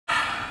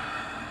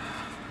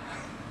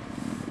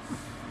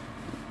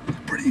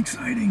pretty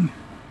exciting.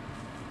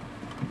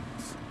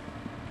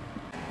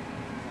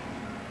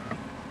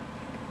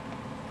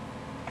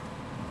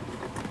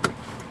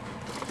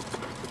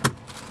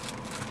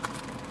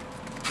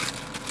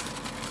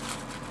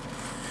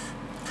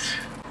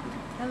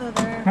 Hello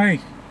there. Hi.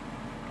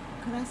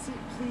 Could I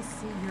please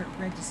see your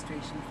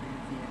registration for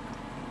your vehicle?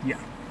 Yeah.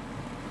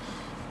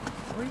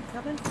 Where are you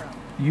coming from?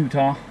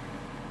 Utah.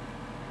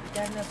 You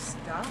got enough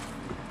stuff?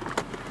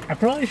 I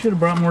probably should have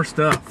brought more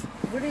stuff.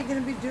 What are you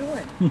going to be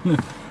doing?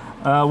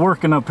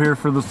 Working up here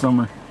for the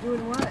summer.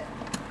 Doing what?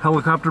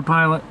 Helicopter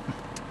pilot.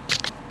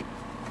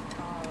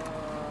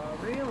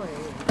 Really?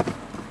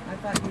 I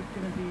thought you were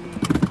going to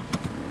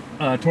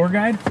be Tour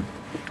guide?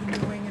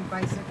 canoeing and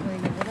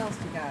bicycling and what else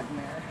you got in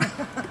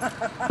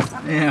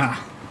there? Yeah.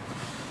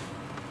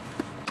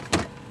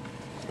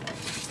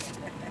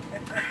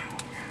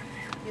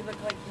 You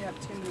look like you have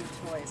 2 new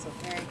toys,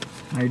 okay?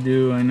 I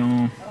do, I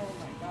know. Oh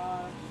my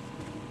gosh.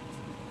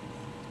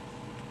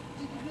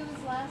 Did you do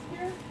this last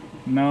year?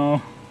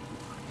 No.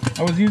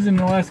 I was using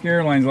Alaska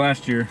Airlines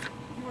last year.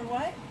 You were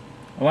what?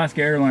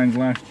 Alaska Airlines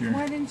last year.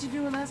 Why didn't you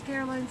do Alaska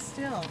Airlines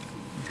still?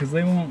 Because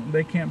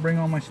they can't bring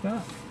all my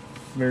stuff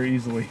very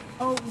easily.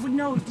 Oh,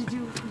 no,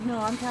 no,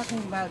 I'm talking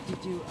about,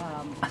 did you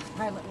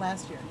pilot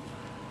last year?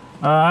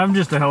 I'm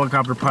just a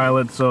helicopter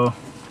pilot, so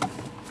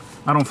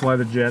I don't fly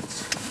the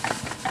jets.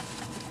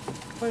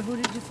 But who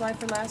did you fly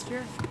for last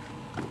year?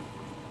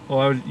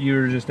 Well, you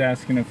were just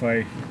asking if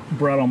I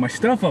brought all my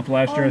stuff up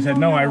last year. I said,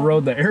 no. I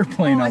rode the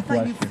airplane up last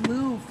year. I thought you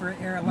flew for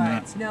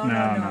airlines. No.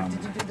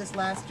 Did you do this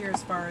last year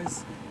as far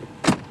as...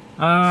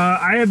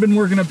 I had been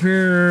working up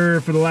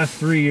here for the last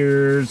 3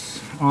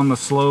 years on the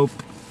slope,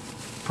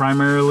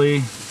 primarily.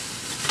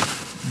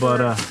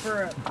 But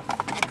for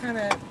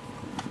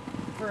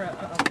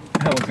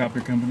a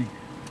helicopter company.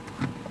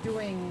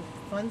 Doing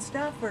fun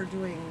stuff or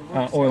doing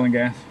Oil stuff? and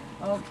gas.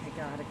 Okay,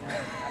 got it.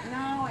 No,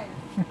 I...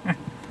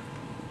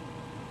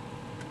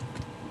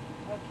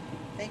 Okay,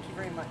 thank you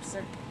very much,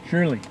 sir.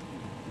 Surely.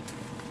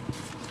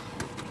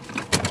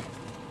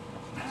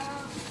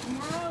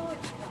 Now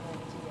it's coming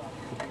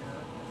together.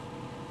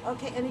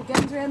 Okay, any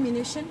guns or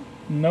ammunition?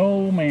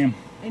 No, ma'am.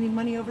 Any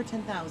money over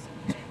 10,000?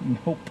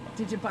 Nope.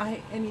 Did you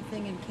buy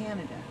anything in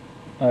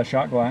Canada?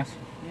 Shot glass.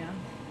 Yeah.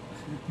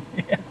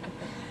 Yeah.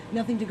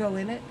 Nothing to go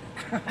in it?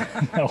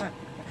 No.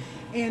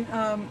 And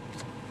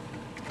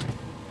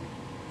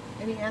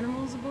any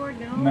animals aboard?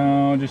 No.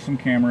 No, just some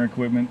camera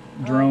equipment,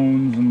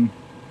 drones and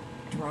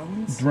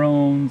drones.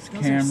 Drones,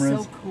 Those cameras. are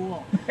so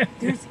cool.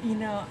 There's,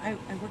 I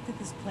worked at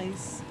this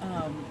place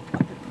up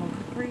at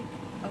Poker Creek,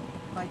 up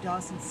by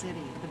Dawson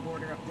City, the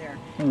border up there.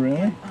 Oh, really?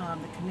 And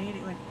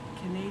the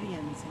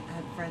Canadians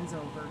had friends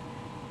over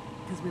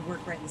because we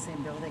work right in the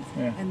same building,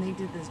 Yeah. and they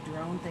did this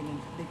drone thing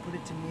and they put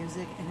it to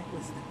music, and it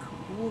was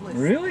the coolest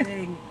Really?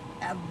 thing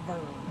ever.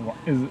 What,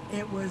 is it?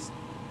 It was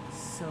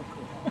so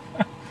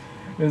cool.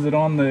 Is it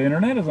on the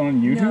internet? Is it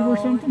on YouTube or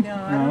something? No,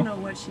 I don't know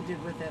what she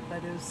did with it,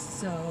 but it was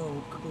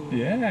so cool.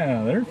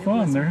 Yeah, they're fun.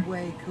 It was They're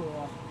way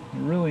cool. a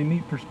really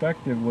neat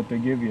perspective what they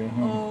give you.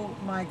 Huh? Oh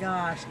my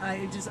gosh,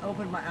 it just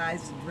opened my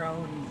eyes to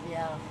drones.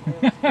 Yeah,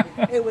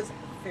 it was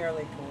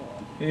fairly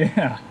cool.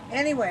 Yeah.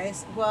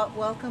 Anyways, well,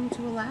 welcome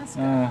to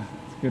Alaska.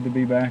 It's good to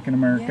be back in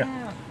America.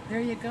 Yeah, there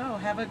you go.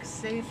 Have a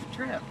safe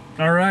trip.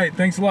 All right,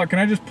 thanks a lot. Can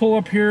I just pull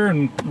up here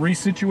and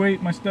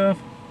resituate my stuff?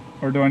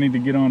 Or do I need to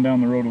get on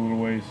down the road a little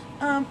ways?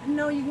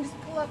 No, you can just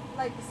pull up,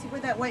 see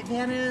where that white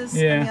van is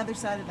Yeah. on the other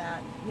side of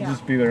that. Yeah.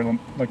 Just be there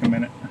like a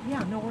minute.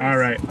 Yeah, no worries. All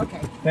right.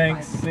 Okay.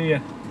 Thanks. Bye. See ya.